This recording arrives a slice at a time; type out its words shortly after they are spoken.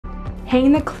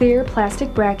Hang the clear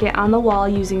plastic bracket on the wall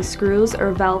using screws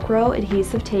or Velcro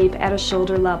adhesive tape at a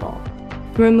shoulder level.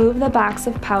 Remove the box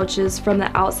of pouches from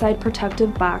the outside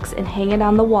protective box and hang it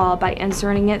on the wall by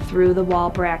inserting it through the wall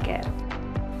bracket.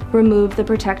 Remove the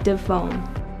protective foam.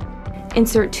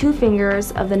 Insert 2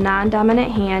 fingers of the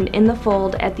non-dominant hand in the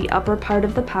fold at the upper part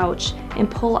of the pouch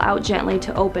and pull out gently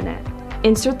to open it.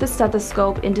 Insert the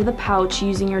stethoscope into the pouch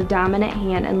using your dominant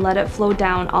hand and let it flow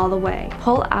down all the way.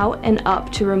 Pull out and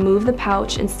up to remove the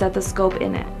pouch and stethoscope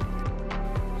in it.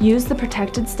 Use the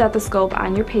protected stethoscope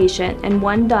on your patient, and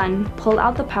when done, pull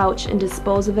out the pouch and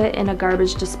dispose of it in a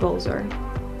garbage disposer.